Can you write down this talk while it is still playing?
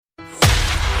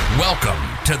Welcome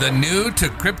to the New to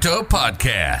Crypto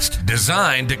podcast,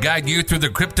 designed to guide you through the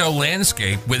crypto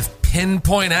landscape with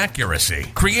pinpoint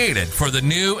accuracy, created for the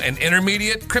new and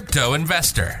intermediate crypto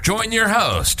investor. Join your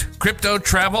host, Crypto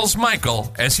Travels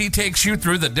Michael, as he takes you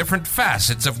through the different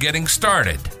facets of getting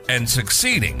started and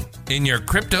succeeding in your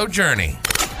crypto journey.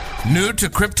 New to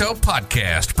Crypto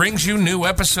podcast brings you new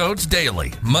episodes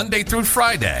daily, Monday through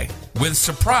Friday, with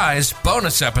surprise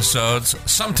bonus episodes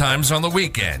sometimes on the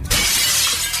weekend.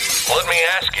 Let me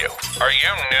ask you, are you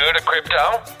new to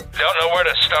crypto? Don't know where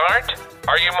to start?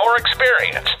 Are you more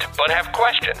experienced but have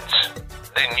questions?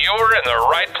 Then you're in the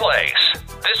right place.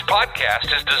 This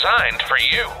podcast is designed for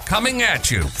you. Coming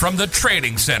at you from the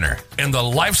Trading Center in the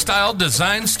Lifestyle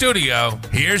Design Studio,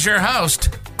 here's your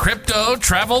host, Crypto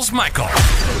Travels Michael.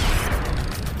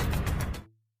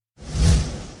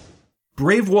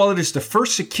 Brave Wallet is the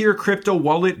first secure crypto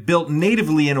wallet built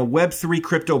natively in a Web3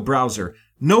 crypto browser.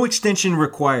 No extension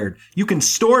required. You can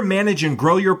store, manage, and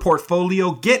grow your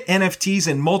portfolio, get NFTs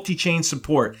and multi-chain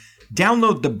support.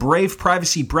 Download the Brave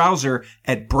privacy browser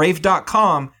at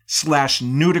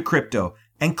brave.com/new to crypto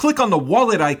and click on the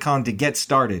wallet icon to get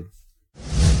started.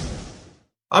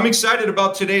 I'm excited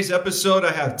about today's episode.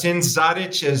 I have Tin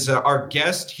Zadic as our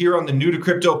guest here on the New to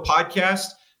Crypto podcast.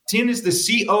 Tin is the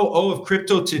COO of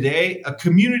Crypto Today, a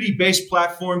community-based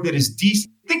platform that is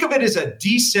think of it as a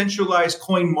decentralized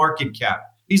coin market cap.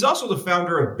 He's also the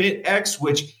founder of BitX,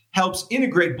 which helps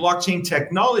integrate blockchain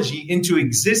technology into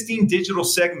existing digital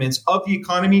segments of the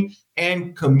economy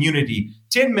and community.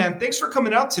 Tin, man, thanks for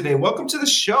coming out today. Welcome to the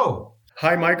show.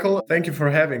 Hi, Michael. Thank you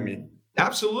for having me.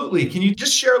 Absolutely. Can you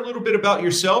just share a little bit about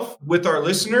yourself with our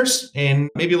listeners and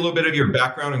maybe a little bit of your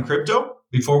background in crypto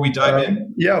before we dive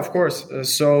in? Yeah, of course.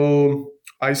 So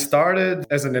I started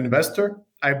as an investor.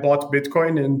 I bought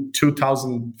Bitcoin in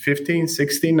 2015,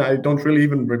 16. I don't really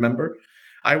even remember.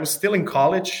 I was still in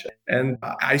college and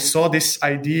I saw this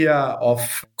idea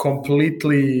of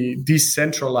completely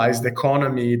decentralized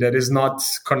economy that is not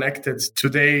connected to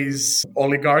today's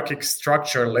oligarchic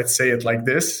structure, let's say it like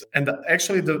this. And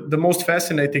actually the most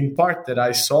fascinating part that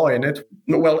I saw in it,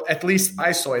 well, at least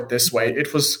I saw it this way,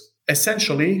 it was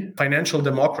essentially financial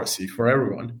democracy for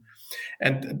everyone.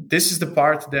 And this is the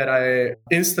part that I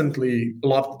instantly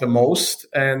loved the most.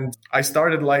 And I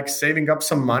started saving up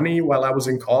some money while I was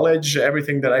in college,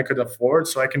 everything that I could afford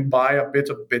so I can buy a bit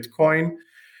of Bitcoin.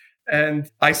 And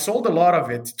I sold a lot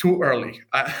of it too early.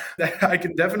 I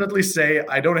can definitely say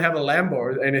I don't have a Lambo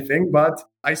or anything, but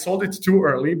I sold it too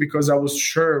early because I was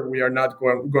sure we are not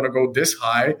going to go this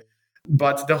high.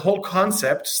 But the whole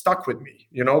concept stuck with me,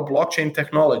 blockchain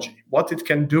technology, what it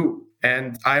can do.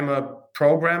 And I'm a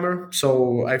programmer,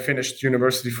 so I finished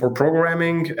university for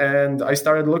programming and I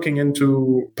started looking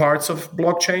into parts of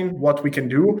blockchain, what we can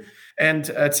do. And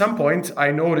at some point,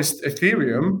 I noticed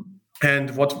Ethereum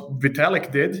and what Vitalik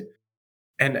did.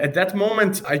 And at that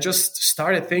moment, I just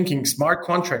started thinking, smart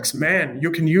contracts, man,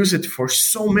 you can use it for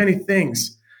so many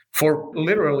things, for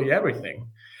literally everything.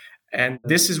 And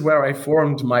this is where I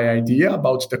formed my idea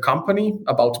about the company,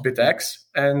 about BitX.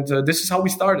 And this is how we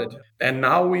started. And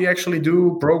now we actually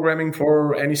do programming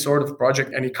for any sort of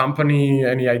project, any company,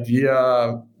 any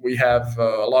idea. We have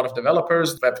a lot of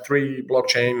developers, Web3,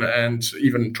 blockchain, and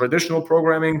even traditional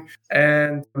programming.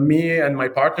 And me and my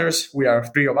partners, we are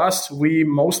three of us. We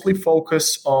mostly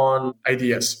focus on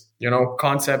ideas,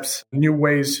 concepts, new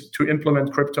ways to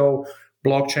implement crypto,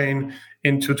 blockchain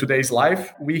into today's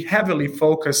life. We heavily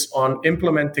focus on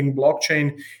implementing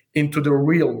blockchain into the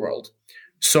real world.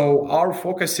 So our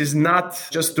focus is not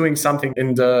just doing something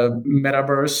in the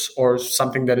metaverse or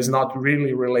something that is not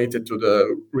really related to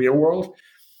the real world,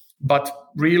 but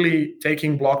really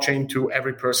taking blockchain to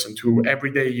every person, to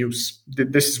everyday use.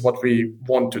 This is what we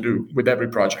want to do with every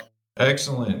project.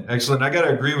 Excellent. I got to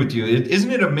agree with you.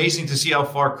 Isn't it amazing to see how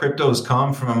far crypto has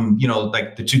come from,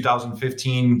 the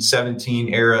 2015,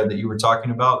 17 era that you were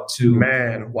talking about to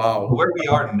where we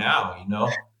are now,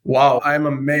 Wow, I'm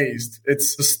amazed.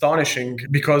 It's astonishing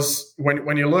because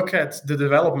when you look at the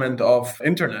development of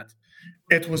internet,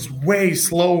 it was way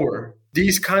slower.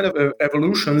 These kind of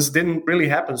evolutions didn't really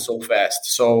happen so fast.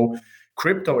 So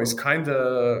crypto is kind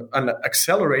of an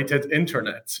accelerated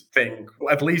internet thing,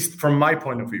 at least from my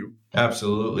point of view.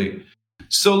 Absolutely.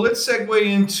 So let's segue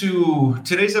into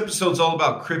today's episode is all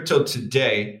about Crypto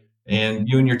Today and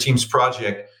you and your team's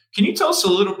project. Can you tell us a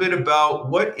little bit about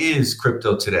what is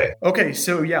Crypto Today? Okay,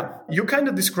 so you kind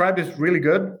of described it really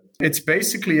good. It's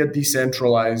basically a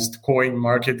decentralized coin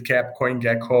market cap,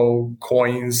 CoinGecko,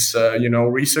 coins,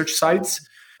 research sites,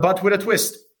 but with a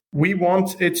twist. We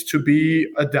want it to be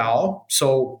a DAO,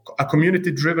 so a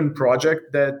community-driven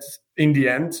project that in the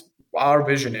end, our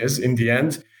vision is in the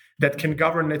end, that can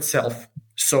govern itself.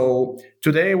 So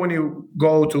today, when you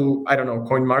go to, I don't know,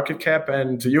 CoinMarketCap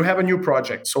and you have a new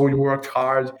project, so you worked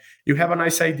hard, you have a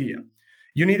nice idea,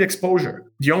 you need exposure.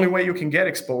 The only way you can get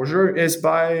exposure is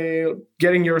by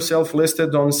getting yourself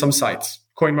listed on some sites.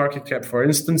 CoinMarketCap, for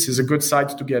instance, is a good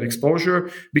site to get exposure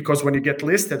because when you get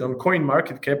listed on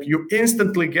CoinMarketCap, you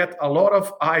instantly get a lot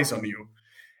of eyes on you.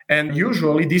 And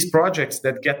usually these projects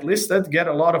that get listed get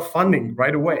a lot of funding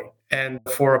right away. And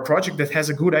for a project that has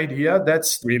a good idea,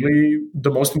 that's really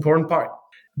the most important part.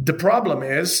 The problem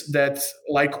is that,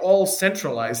 like all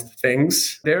centralized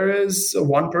things, there is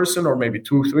one person or maybe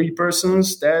 2-3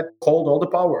 persons that hold all the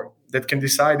power, that can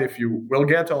decide if you will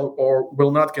get or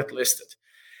will not get listed.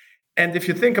 And if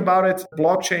you think about it,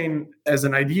 blockchain as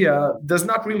an idea does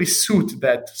not really suit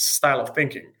that style of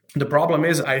thinking. The problem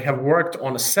is I have worked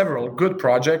on several good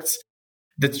projects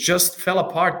that just fell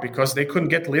apart because they couldn't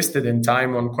get listed in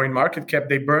time on CoinMarketCap.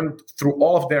 They burned through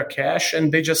all of their cash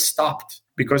and they just stopped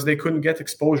because they couldn't get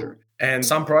exposure. And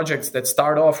some projects that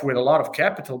start off with a lot of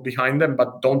capital behind them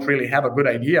but don't really have a good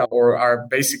idea or are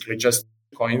basically just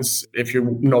coins, if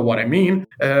you know what I mean,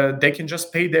 they can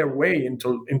just pay their way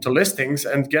into listings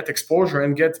and get exposure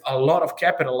and get a lot of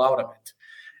capital out of it.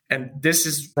 And this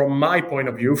is, from my point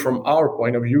of view, from our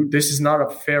point of view, this is not a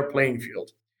fair playing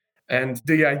field. And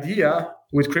the idea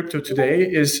with crypto today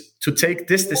is to take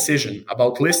this decision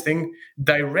about listing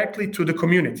directly to the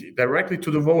community, directly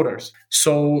to the voters.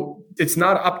 So it's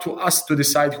not up to us to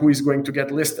decide who is going to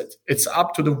get listed. It's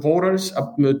up to the voters,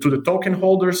 up to the token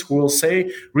holders who will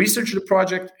say, research the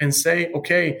project and say,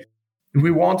 okay,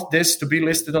 we want this to be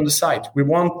listed on the site. We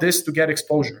want this to get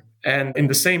exposure. And in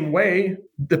the same way,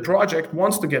 the project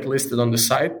wants to get listed on the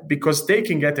site because they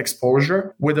can get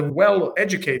exposure with a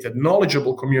well-educated,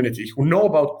 knowledgeable community who know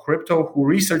about crypto, who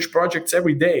research projects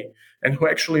every day, and who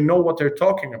actually know what they're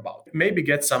talking about. Maybe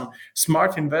get some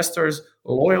smart investors,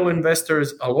 a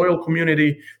loyal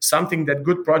community, something that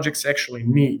good projects actually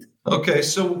need. Okay,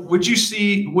 so would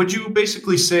you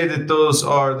basically say that those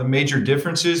are the major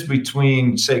differences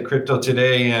between, say, crypto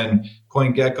today and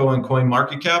CoinGecko and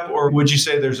CoinMarketCap, or would you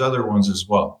say there's other ones as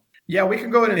well? Yeah, we can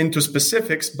go into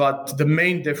specifics, but the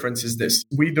main difference is this.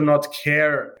 We do not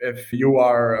care if you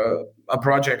are a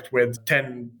project with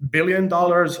 $10 billion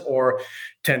or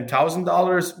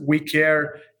 $10,000. We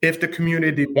care if the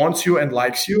community wants you and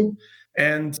likes you.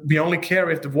 And we only care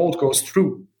if the vote goes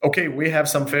through. Okay, we have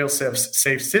some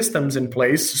fail-safe systems in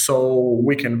place, so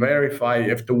we can verify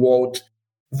if the vote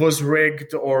was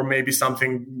rigged or maybe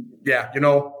something,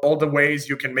 all the ways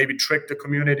you can maybe trick the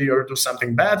community or do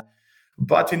something bad.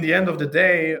 But in the end of the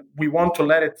day, we want to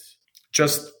let it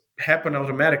just happen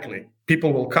automatically.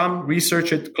 People will come,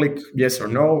 research it, click yes or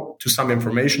no to some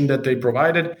information that they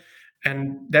provided.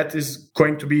 And that is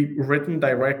going to be written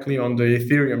directly on the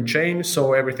Ethereum chain.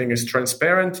 So everything is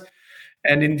transparent.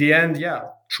 And in the end,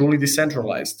 truly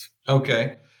decentralized.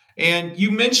 Okay. And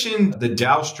you mentioned the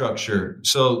DAO structure.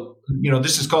 So,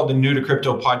 this is called the New to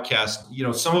Crypto podcast.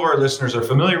 Some of our listeners are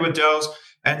familiar with DAOs,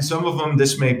 and some of them,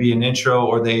 this may be an intro,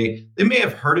 or they may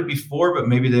have heard it before, but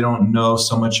maybe they don't know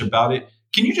so much about it.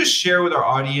 Can you just share with our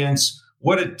audience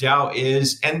what a DAO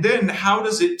is, and then how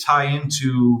does it tie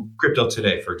into crypto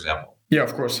today, for example? Yeah,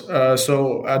 of course.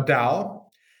 So a DAO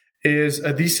is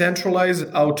a decentralized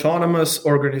autonomous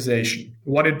organization.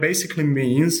 What it basically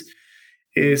means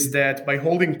is that by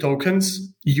holding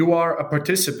tokens, you are a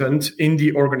participant in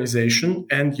the organization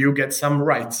and you get some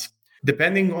rights.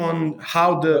 Depending on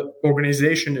how the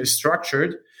organization is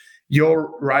structured,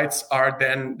 your rights are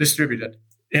then distributed.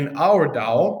 In our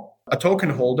DAO, a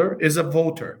token holder is a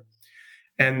voter.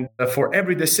 And for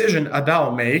every decision a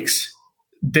DAO makes,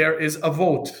 there is a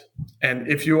vote. And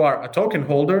if you are a token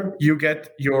holder, you get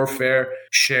your fair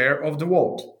share of the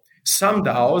vote. Some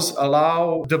DAOs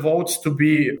allow the votes to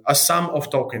be a sum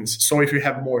of tokens. So if you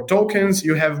have more tokens,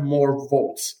 you have more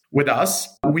votes. With us,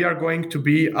 we are going to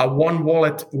be a one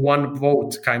wallet, one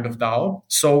vote kind of DAO.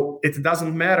 So it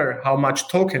doesn't matter how much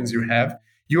tokens you have.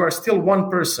 You are still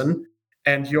one person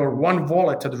and your one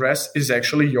wallet address is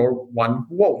actually your one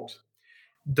vote.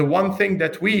 The one thing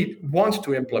that we want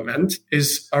to implement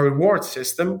is a reward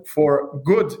system for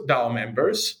good DAO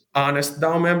members, honest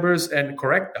DAO members, and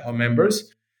correct DAO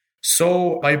members.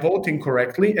 So by voting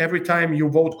correctly, every time you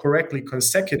vote correctly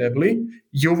consecutively,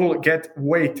 you will get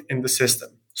weight in the system.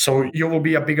 So you will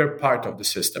be a bigger part of the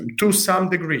system to some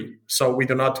degree. So we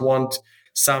do not want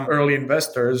some early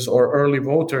investors or early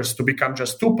voters to become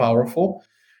just too powerful.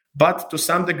 But to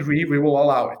some degree, we will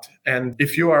allow it. And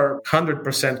if you are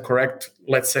 100% correct,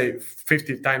 let's say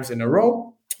 50 times in a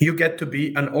row, you get to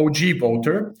be an OG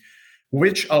voter,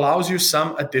 which allows you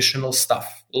some additional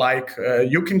stuff. Like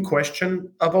you can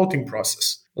question a voting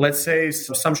process. Let's say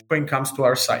some coin comes to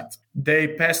our site. They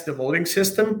pass the voting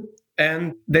system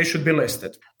and they should be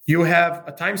listed. You have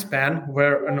a time span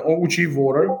where an OG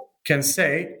voter can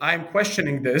say, I'm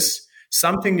questioning this.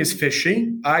 Something is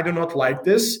fishy. I do not like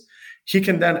this. He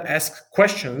can then ask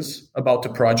questions about the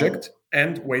project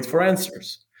and wait for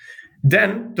answers.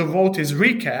 Then the vote is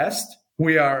recast.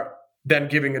 We are then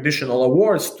giving additional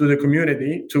awards to the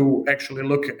community to actually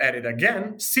look at it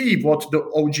again, see what the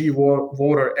OG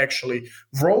voter actually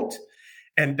wrote,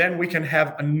 and then we can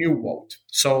have a new vote.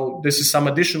 So this is some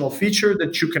additional feature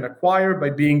that you can acquire by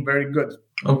being very good.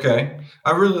 Okay.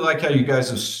 I really like how you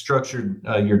guys have structured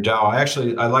your DAO.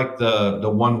 I like the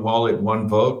one wallet, one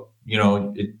vote.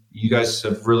 You guys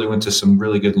have really went to some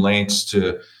really good lengths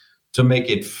to make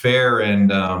it fair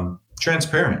and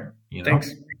transparent.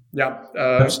 Thanks. Yeah.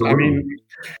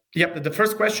 The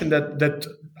first question that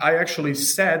I actually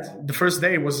said the first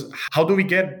day was, how do we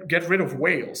get rid of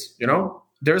whales?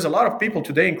 There's a lot of people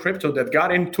today in crypto that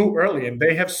got in too early and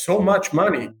they have so much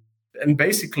money. And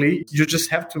basically, you just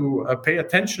have to pay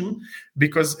attention,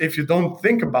 because if you don't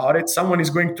think about it, someone is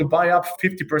going to buy up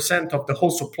 50% of the whole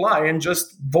supply and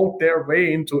just vote their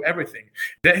way into everything.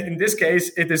 In this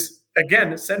case, it is,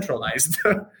 again, centralized.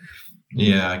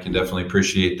 Yeah, I can definitely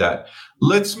appreciate that.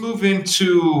 Let's move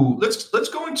into let's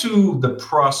go into the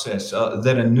process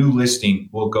that a new listing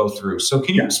will go through. So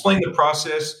can you explain the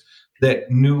process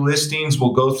that new listings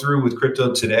will go through with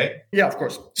crypto today? Yeah, of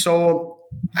course. So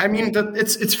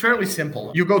it's fairly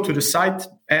simple. You go to the site,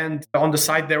 and on the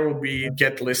site there will be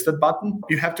get listed button.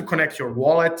 You have to connect your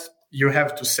wallet. You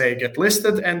have to say get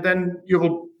listed, and then you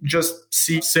will just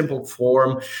see a simple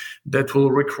form that will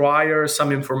require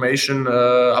some information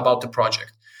about the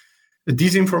project.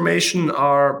 These information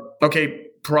are,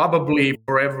 probably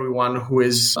for everyone who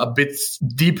is a bit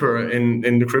deeper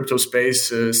in the crypto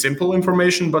space, simple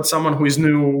information, but someone who is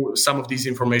new, some of these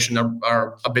information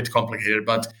are a bit complicated.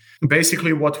 But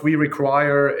basically what we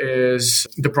require is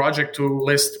the project to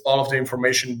list all of the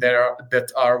information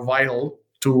that are vital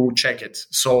to check it.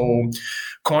 So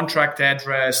contract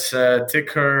address,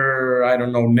 ticker,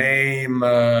 name,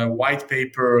 white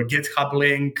paper, GitHub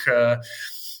link,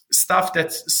 stuff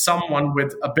that someone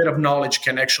with a bit of knowledge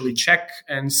can actually check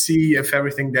and see if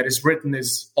everything that is written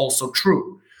is also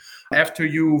true. After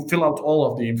you fill out all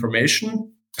of the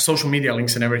information, social media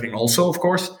links and everything also, of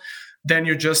course, then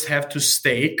you just have to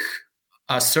stake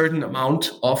a certain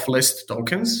amount of list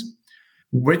tokens,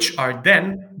 which are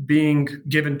then being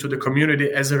given to the community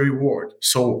as a reward.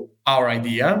 So our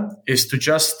idea is to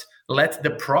just let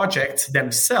the projects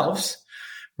themselves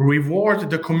reward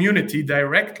the community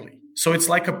directly. So it's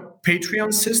like a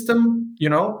Patreon system,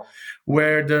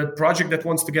 where the project that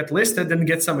wants to get listed and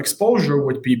get some exposure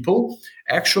with people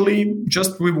actually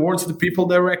just rewards the people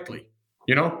directly,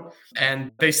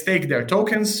 and they stake their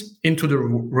tokens into the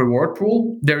reward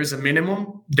pool. There is a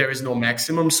minimum, there is no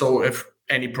maximum. So if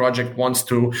any project wants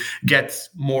to get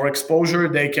more exposure,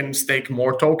 they can stake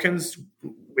more tokens.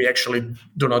 We actually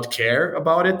do not care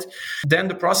about it. Then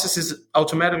the process is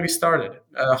automatically started.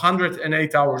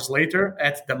 108 hours later,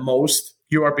 at the most,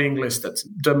 you are being listed.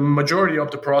 The majority of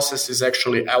the process is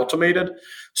actually automated.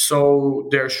 So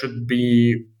there should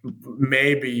be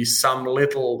maybe some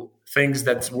little things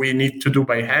that we need to do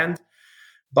by hand.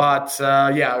 But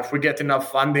if we get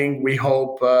enough funding, we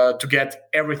hope to get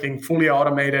everything fully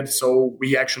automated, so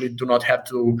we actually do not have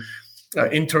to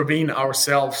intervene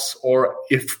ourselves, or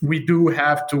if we do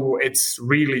have to, it's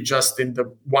really just in the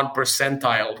 1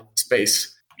 percentile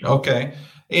space. Okay.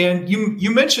 And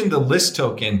you mentioned the list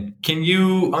token. Can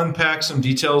you unpack some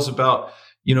details about,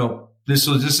 this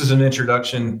is an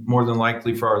introduction more than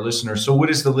likely for our listeners. So what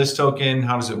is the list token?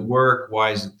 How does it work?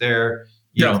 Why is it there?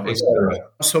 etc.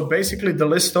 So basically the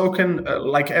list token,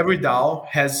 like every DAO,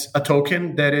 has a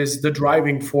token that is the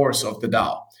driving force of the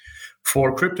DAO.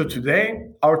 For crypto today,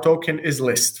 our token is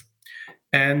list.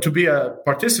 And to be a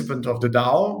participant of the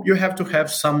DAO, you have to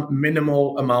have some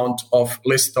minimal amount of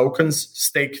list tokens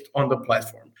staked on the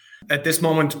platform. At this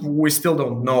moment, we still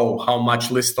don't know how much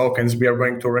list tokens we are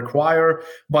going to require,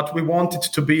 but we want it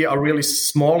to be a really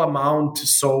small amount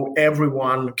so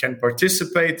everyone can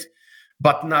participate,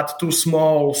 but not too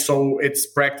small so it's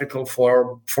practical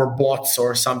for bots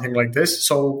or something like this.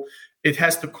 So it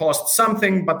has to cost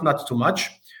something, but not too much.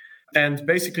 And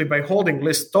basically, by holding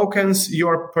list tokens, you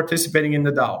are participating in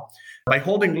the DAO. By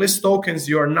holding list tokens,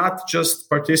 you are not just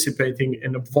participating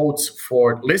in the votes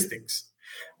for listings.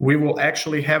 We will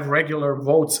actually have regular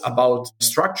votes about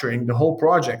structuring the whole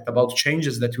project, about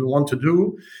changes that we want to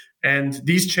do. And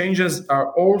these changes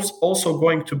are also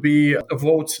going to be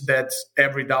votes that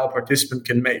every DAO participant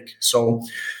can make. So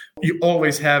you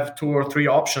always have 2 or 3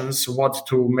 options what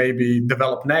to maybe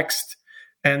develop next.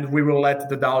 And we will let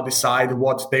the DAO decide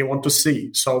what they want to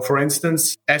see. So, for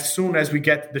instance, as soon as we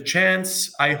get the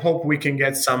chance, I hope we can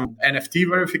get some NFT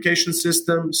verification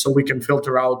system so we can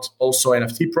filter out also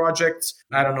NFT projects.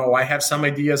 I don't know. I have some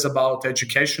ideas about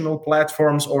educational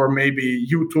platforms or maybe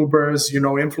YouTubers,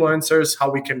 influencers,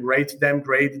 how we can rate them,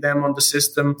 grade them on the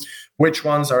system, which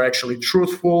ones are actually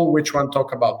truthful, which one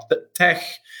talk about the tech,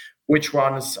 which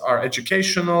ones are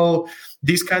educational,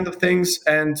 these kind of things.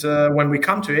 And when we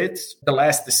come to it, the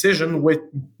last decision with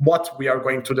what we are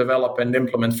going to develop and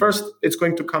implement first, it's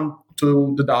going to come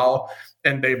to the DAO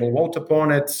and they will vote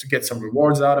upon it, get some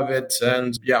rewards out of it.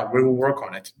 And we will work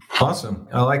on it. Awesome.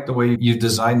 I like the way you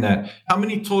designed that. How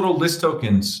many total list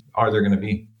tokens are there going to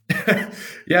be?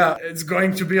 It's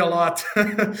going to be a lot.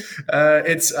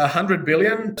 It's 100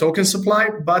 billion token supply,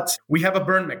 but we have a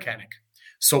burn mechanic.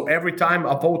 So every time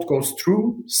a vote goes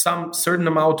through, some certain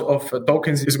amount of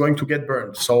tokens is going to get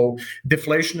burned. So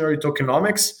deflationary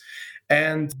tokenomics.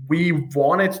 And we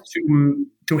wanted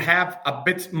to have a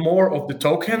bit more of the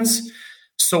tokens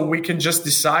so we can just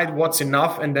decide what's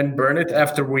enough and then burn it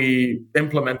after we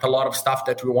implement a lot of stuff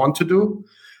that we want to do.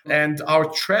 And our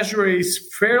treasury is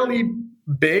fairly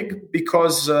big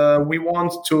because we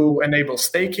want to enable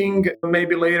staking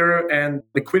maybe later and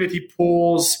liquidity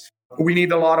pools. We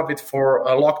need a lot of it for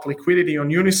locked liquidity on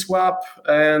Uniswap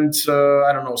and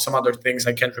some other things.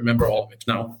 I can't remember all of it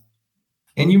now.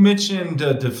 And you mentioned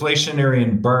deflationary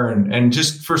and burn. And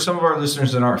just for some of our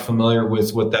listeners that aren't familiar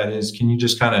with what that is, can you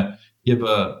just kind of give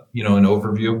an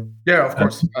overview? Yeah, of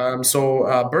course.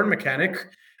 Burn mechanic,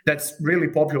 that's really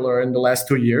popular in the last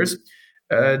 2 years.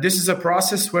 This is a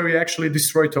process where we actually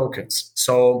destroy tokens.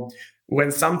 So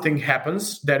when something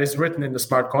happens that is written in the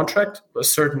smart contract, a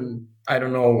certain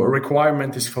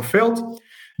requirement is fulfilled,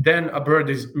 then a burn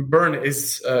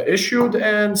is issued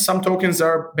and some tokens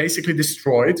are basically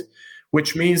destroyed,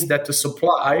 which means that the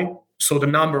supply, so the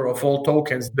number of all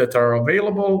tokens that are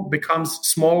available, becomes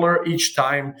smaller each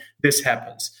time this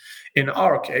happens. In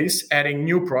our case, adding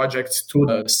new projects to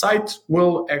the site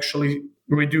will actually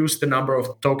reduce the number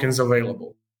of tokens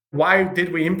available. Why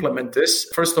did we implement this?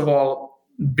 First of all,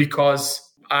 because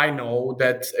I know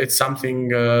that it's something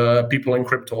people in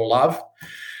crypto love.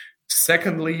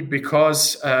 Secondly,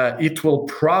 because it will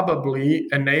probably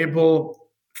enable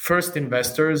first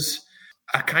investors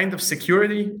a kind of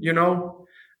security,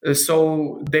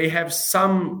 So they have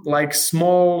some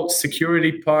small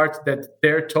security part that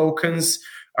their tokens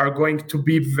are going to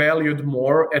be valued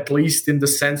more, at least in the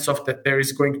sense of that there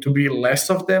is going to be less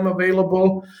of them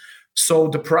available. So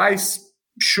the price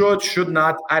should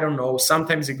not, I don't know,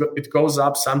 sometimes it goes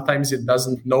up, sometimes it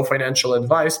doesn't, no financial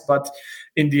advice. But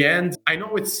in the end, I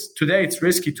know today it's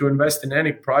risky to invest in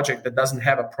any project that doesn't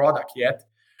have a product yet.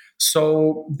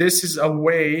 So this is a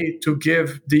way to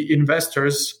give the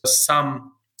investors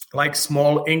some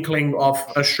small inkling of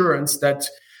assurance that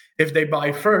if they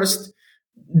buy first,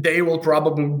 they will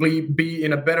probably be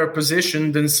in a better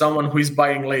position than someone who is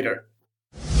buying later.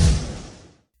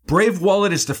 Brave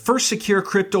Wallet is the first secure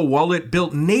crypto wallet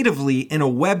built natively in a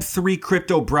Web3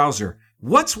 crypto browser.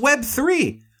 What's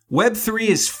Web3? Web3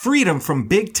 is freedom from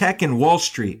big tech and Wall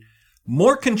Street.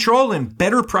 More control and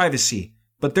better privacy.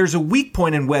 But there's a weak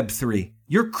point in Web3,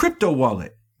 your crypto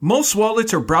wallet. Most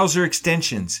wallets are browser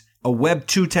extensions, a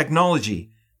Web2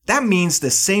 technology. That means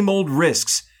the same old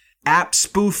risks, app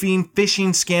spoofing, phishing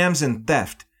scams, and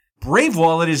theft. Brave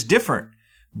Wallet is different.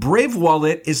 Brave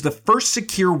Wallet is the first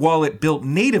secure wallet built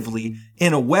natively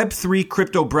in a Web3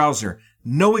 crypto browser.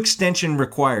 No extension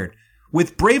required.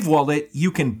 With Brave Wallet,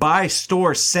 you can buy,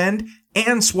 store, send,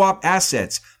 and swap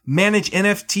assets, manage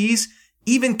NFTs,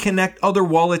 even connect other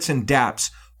wallets and dApps,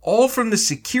 all from the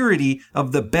security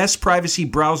of the best privacy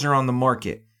browser on the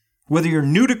market. Whether you're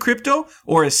new to crypto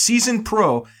or a seasoned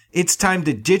pro, it's time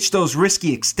to ditch those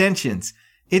risky extensions.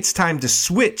 It's time to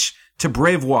switch to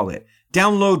Brave Wallet.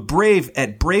 Download Brave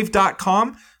at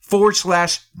brave.com/new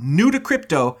to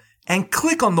crypto and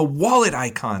click on the wallet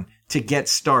icon to get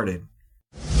started.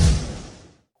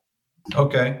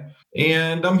 Okay.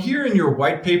 And I'm here in your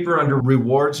white paper under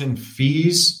rewards and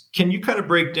fees. Can you kind of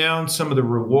break down some of the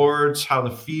rewards, how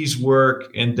the fees work,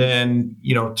 and then,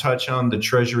 touch on the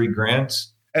treasury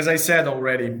grants? As I said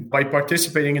already, by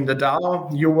participating in the DAO,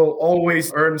 you will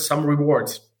always earn some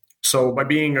rewards. So by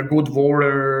being a good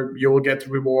voter, you will get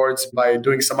rewards. By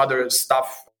doing some other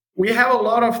stuff, we have a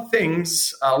lot of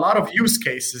things, a lot of use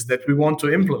cases that we want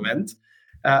to implement.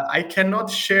 I cannot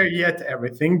share yet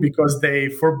everything because they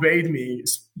forbade me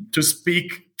to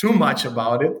speak too much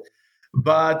about it.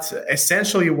 But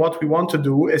essentially what we want to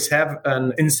do is have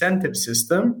an incentive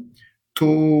system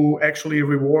to actually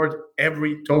reward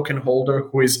every token holder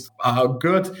who is a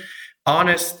good,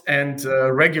 honest, and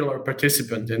regular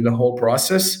participant in the whole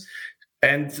process,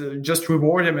 and just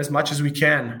reward them as much as we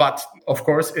can. But of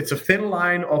course, it's a thin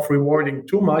line of rewarding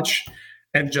too much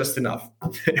and just enough.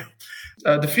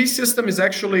 The fee system is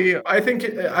actually,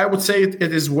 I would say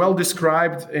it is well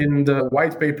described in the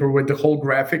white paper with the whole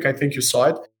graphic. I think you saw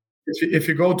it. If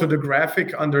you go to the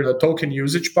graphic under the token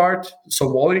usage part, so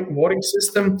voting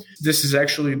system, this is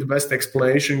actually the best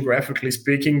explanation, graphically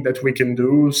speaking, that we can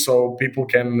do so people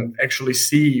can actually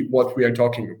see what we are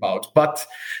talking about. But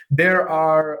there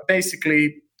are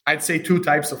basically, I'd say, two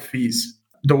types of fees.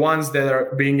 The ones that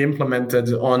are being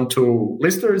implemented onto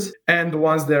listers and the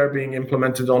ones that are being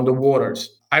implemented on the voters.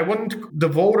 The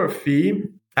voter fee,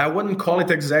 I wouldn't call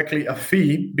it exactly a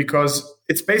fee, because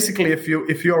it's basically if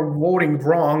you're voting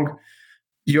wrong,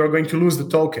 you're going to lose the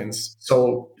tokens.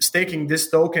 So staking this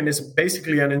token is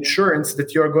basically an insurance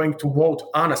that you're going to vote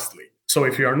honestly. So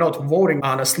if you're not voting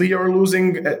honestly, you're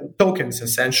losing tokens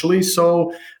essentially.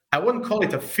 So I wouldn't call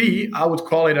it a fee. I would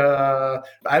call it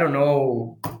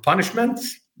punishment.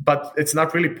 But it's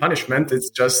not really punishment. It's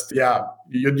just,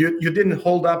 you didn't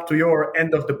hold up to your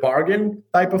end of the bargain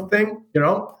type of thing,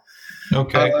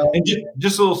 Okay. And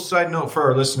just a little side note for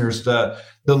our listeners, the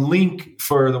link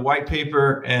for the white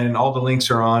paper and all the links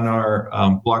are on our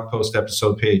blog post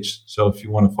episode page. So if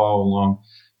you want to follow along,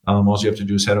 all you have to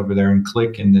do is head over there and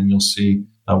click, and then you'll see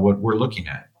what we're looking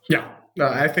at. Yeah,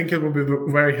 I think it will be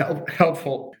very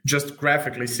helpful just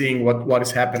graphically seeing what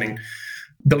is happening.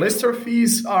 The lister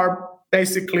fees are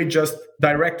basically just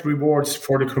direct rewards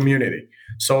for the community.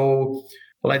 So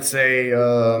let's say,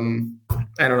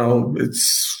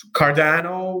 it's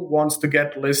Cardano wants to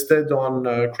get listed on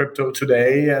Crypto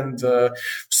Today, and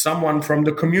someone from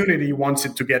the community wants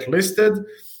it to get listed.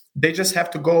 They just have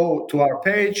to go to our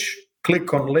page,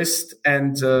 click on list,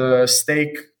 and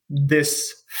stake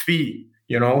this fee.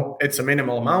 It's a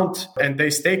minimal amount, and they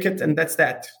stake it, and that's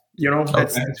that.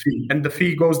 That's the fee. And the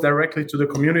fee goes directly to the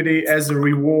community as a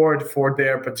reward for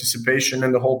their participation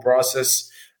in the whole process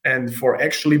and for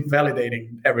actually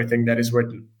validating everything that is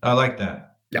written. I like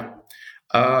that. Yeah.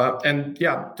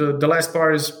 The last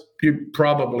part is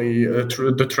probably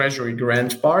the treasury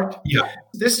grant part. Yeah.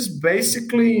 This is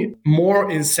basically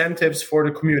more incentives for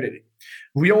the community.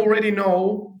 We already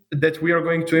know that we are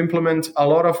going to implement a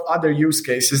lot of other use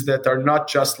cases that are not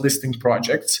just listing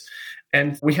projects.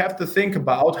 And we have to think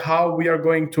about how we are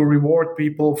going to reward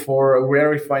people for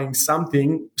verifying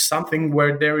something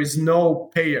where there is no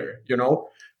payer,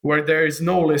 where there is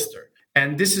no lister.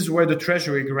 And this is where the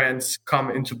treasury grants come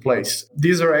into place.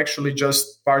 These are actually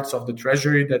just parts of the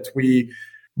treasury that we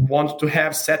want to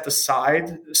have set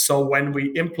aside. So when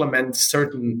we implement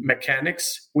certain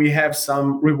mechanics, we have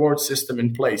some reward system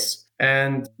in place.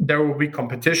 And there will be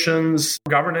competitions,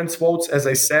 governance votes, as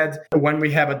I said. When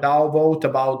we have a DAO vote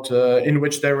about in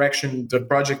which direction the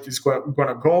project is going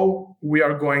to go, we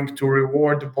are going to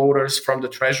reward the voters from the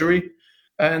treasury.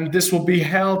 And this will be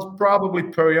held probably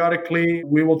periodically.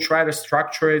 We will try to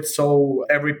structure it so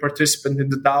every participant in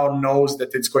the DAO knows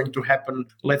that it's going to happen,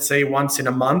 let's say once in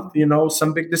a month,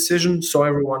 some big decision, so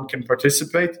everyone can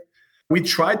participate. We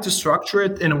tried to structure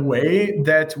it in a way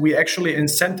that we actually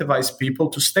incentivize people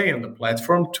to stay on the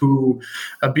platform, to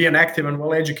be an active and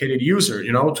well-educated user,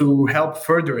 to help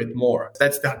further it more.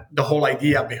 That's the whole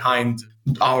idea behind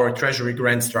our treasury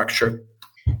grant structure.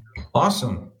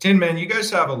 Awesome. Tin Man, you guys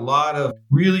have a lot of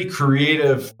really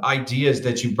creative ideas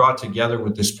that you brought together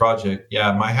with this project.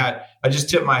 Yeah, I just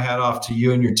tip my hat off to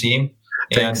you and your team.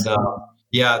 Thanks. And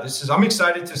I'm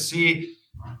excited to see,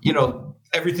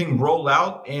 everything roll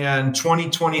out in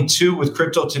 2022 with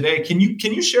Crypto Today. Can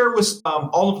you share with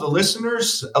all of the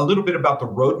listeners a little bit about the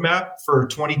roadmap for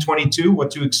 2022, what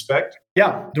to expect?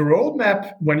 Yeah, the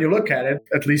roadmap, when you look at it,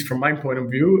 at least from my point of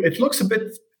view, it looks a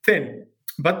bit thin,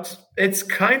 but it's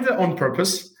kind of on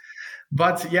purpose.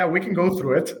 But yeah, we can go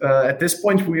through it. At this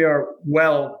point, we are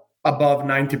well above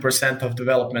 90% of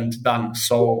development done.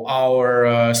 So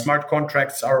our smart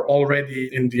contracts are already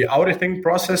in the auditing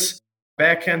process.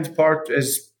 Backend part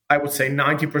is, I would say,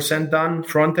 90% done.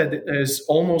 Frontend is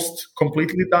almost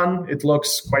completely done. It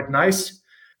looks quite nice.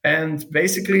 And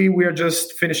basically, we're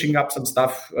just finishing up some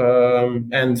stuff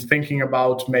and thinking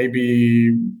about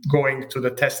maybe going to the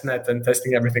testnet and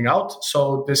testing everything out.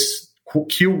 So this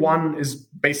Q1 is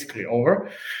basically over.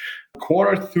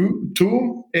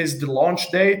 Q2 is the launch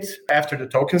date after the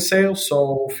token sale,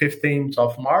 so 15th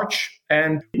of March.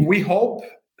 And we hope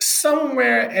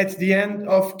somewhere at the end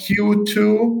of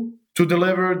Q2 to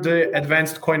deliver the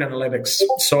advanced coin analytics.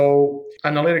 So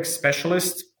analytics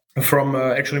specialists from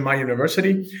actually my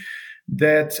university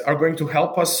that are going to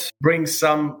help us bring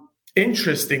some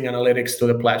interesting analytics to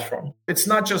the platform. It's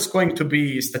not just going to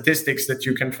be statistics that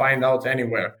you can find out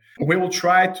anywhere. We will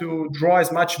try to draw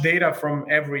as much data from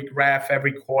every graph,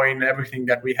 every coin, everything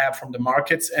that we have from the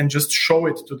markets, and just show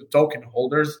it to the token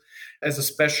holders as a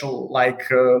special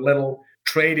little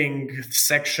trading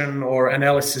section or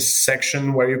analysis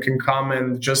section where you can come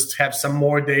and just have some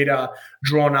more data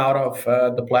drawn out of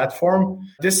the platform.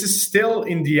 This is still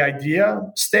in the idea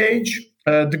stage.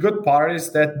 The good part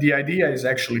is that the idea is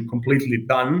actually completely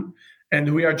done,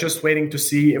 and we are just waiting to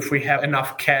see if we have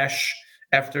enough cash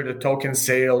after the token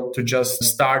sale to just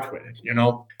start with it.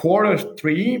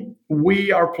 Q3, we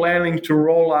are planning to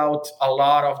roll out a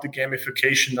lot of the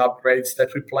gamification upgrades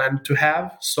that we plan to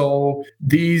have. So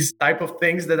these type of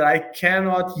things that I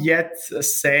cannot yet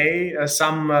say,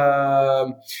 some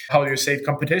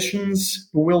competitions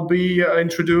will be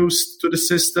introduced to the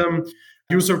system.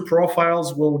 User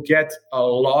profiles will get a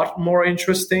lot more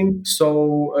interesting.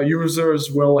 So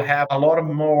users will have a lot of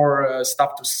more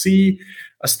stuff to see,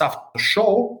 stuff to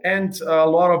show, and a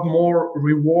lot of more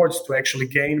rewards to actually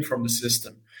gain from the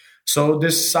system. So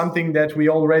this is something that we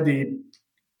already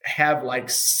have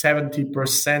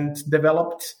 70%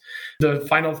 developed. The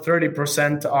final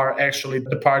 30% are actually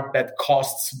the part that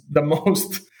costs the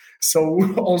most.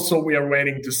 So also we are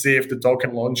waiting to see if the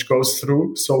token launch goes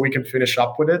through so we can finish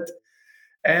up with it.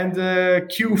 And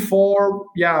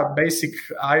Q4, basic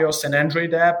iOS and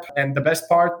Android app. And the best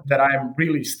part that I'm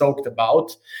really stoked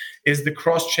about is the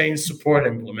cross-chain support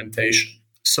implementation.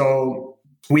 So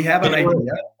we have an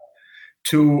idea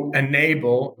to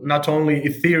enable not only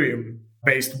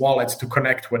Ethereum-based wallets to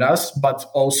connect with us, but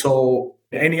also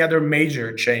any other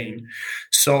major chain.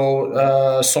 So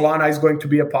Solana is going to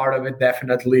be a part of it,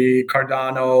 definitely.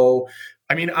 Cardano.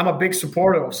 I mean, I'm a big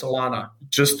supporter of Solana,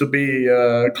 just to be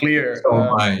clear. So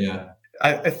am I, yeah.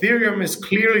 Ethereum is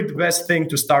clearly the best thing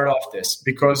to start off this,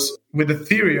 because with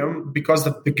Ethereum, because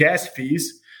of the gas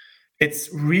fees, it's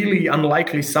really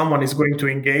unlikely someone is going to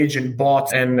engage in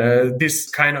bots and this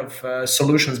kind of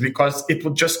solutions, because it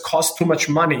would just cost too much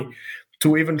money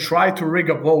to even try to rig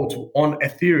a vote on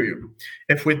Ethereum.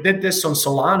 If we did this on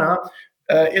Solana,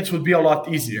 it would be a lot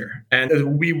easier.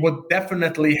 And we would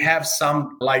definitely have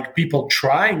some people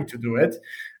trying to do it.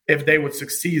 If they would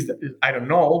succeed, I don't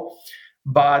know.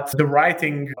 But the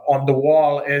writing on the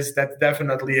wall is that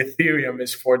definitely Ethereum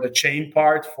is for the chain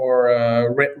part, for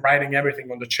writing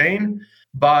everything on the chain.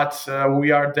 But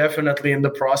we are definitely in the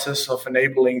process of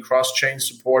enabling cross-chain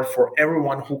support for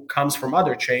everyone who comes from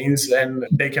other chains, and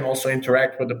they can also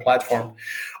interact with the platform.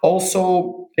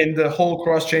 Also, in the whole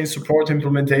cross-chain support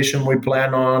implementation, we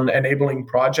plan on enabling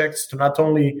projects to not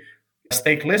only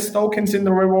stake list tokens in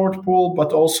the reward pool,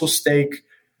 but also stake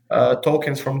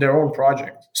tokens from their own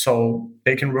project. So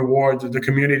they can reward the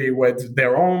community with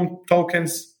their own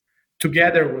tokens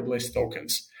together with list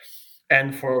tokens.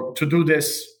 And to do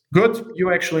this good,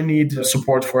 you actually need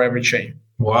support for every chain.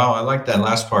 Wow, I like that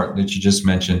last part that you just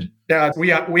mentioned. Yeah,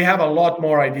 we have a lot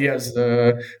more ideas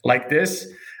like this.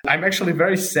 I'm actually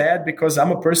very sad because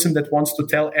I'm a person that wants to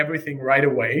tell everything right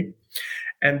away.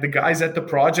 And the guys at the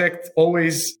project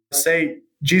always say,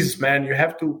 Jesus, man, you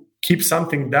have to keep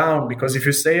something down, because if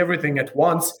you say everything at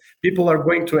once, people are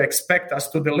going to expect us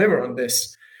to deliver on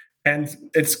this. And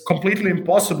it's completely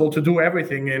impossible to do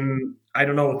everything in,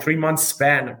 3 months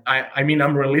span. I mean,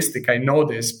 I'm realistic. I know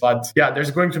this, but yeah,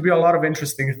 there's going to be a lot of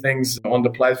interesting things on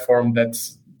the platform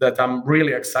that I'm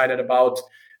really excited about.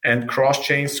 And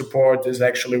cross-chain support is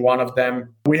actually one of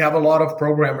them. We have a lot of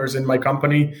programmers in my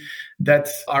company that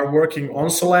are working on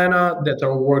Solana, that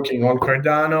are working on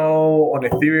Cardano, on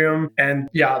Ethereum. And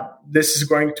yeah, this is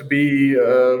going to be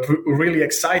really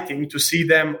exciting to see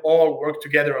them all work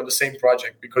together on the same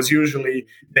project, because usually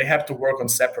they have to work on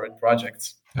separate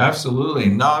projects. Absolutely.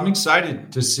 No, I'm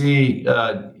excited to see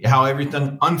how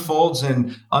everything unfolds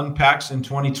and unpacks in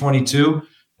 2022.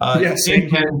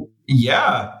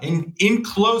 In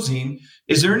closing,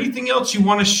 is there anything else you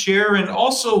want to share? And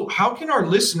also, how can our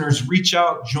listeners reach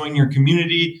out, join your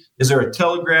community? Is there a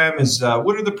Telegram?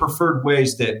 What are the preferred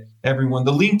ways that everyone?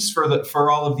 The links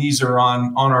for all of these are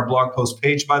on our blog post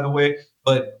page, by the way.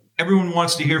 But everyone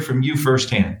wants to hear from you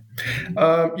firsthand.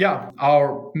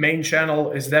 Our main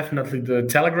channel is definitely the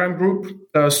Telegram group.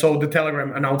 So the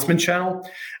Telegram announcement channel.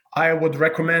 I would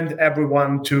recommend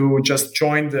everyone to just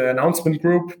join the announcement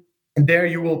group. There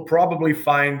you will probably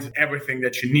find everything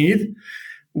that you need.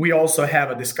 We also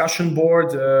have a discussion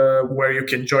board where you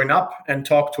can join up and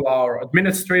talk to our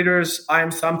administrators. I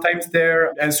am sometimes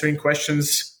there answering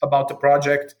questions about the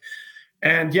project.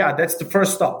 And yeah, that's the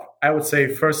first stop. I would say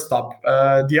first stop.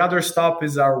 The other stop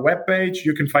is our webpage.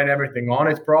 You can find everything on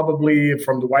it, probably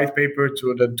from the white paper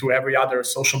to every other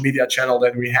social media channel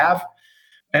that we have.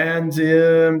 And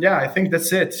I think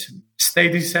that's it. Stay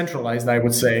decentralized, I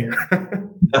would say.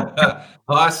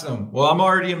 Awesome. Well, I'm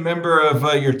already a member of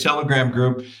your Telegram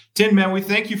group. Tin, man, we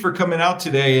thank you for coming out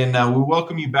today, and we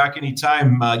welcome you back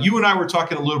anytime. You and I were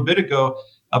talking a little bit ago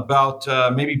about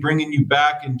maybe bringing you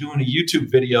back and doing a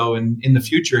YouTube video in the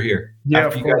future here. Yeah,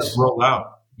 after you guys roll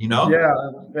out, Yeah,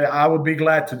 I would be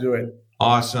glad to do it.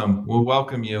 Awesome. We'll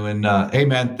welcome you. And hey,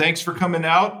 man, thanks for coming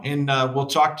out, and we'll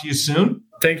talk to you soon.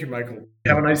 Thank you, Michael.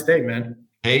 Have a nice day, man.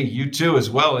 Hey, you too as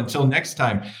well. Until next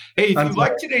time. Hey, if you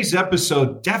like today's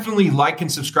episode, definitely like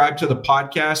and subscribe to the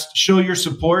podcast, show your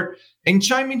support, and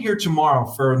chime in here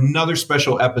tomorrow for another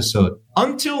special episode.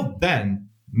 Until then,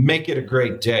 make it a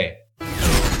great day.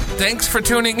 Thanks for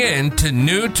tuning in to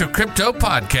New to Crypto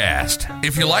Podcast.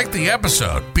 If you like the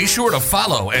episode, be sure to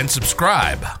follow and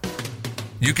subscribe.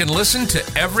 You can listen to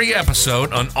every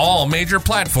episode on all major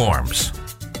platforms.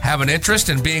 Have an interest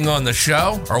in being on the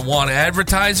show or want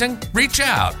advertising? Reach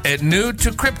out at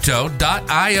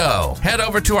newtocrypto.io. Head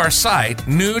over to our site,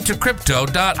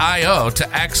 newtocrypto.io, to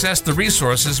access the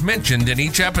resources mentioned in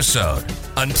each episode.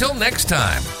 Until next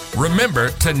time,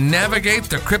 remember to navigate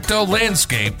the crypto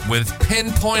landscape with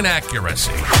pinpoint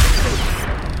accuracy.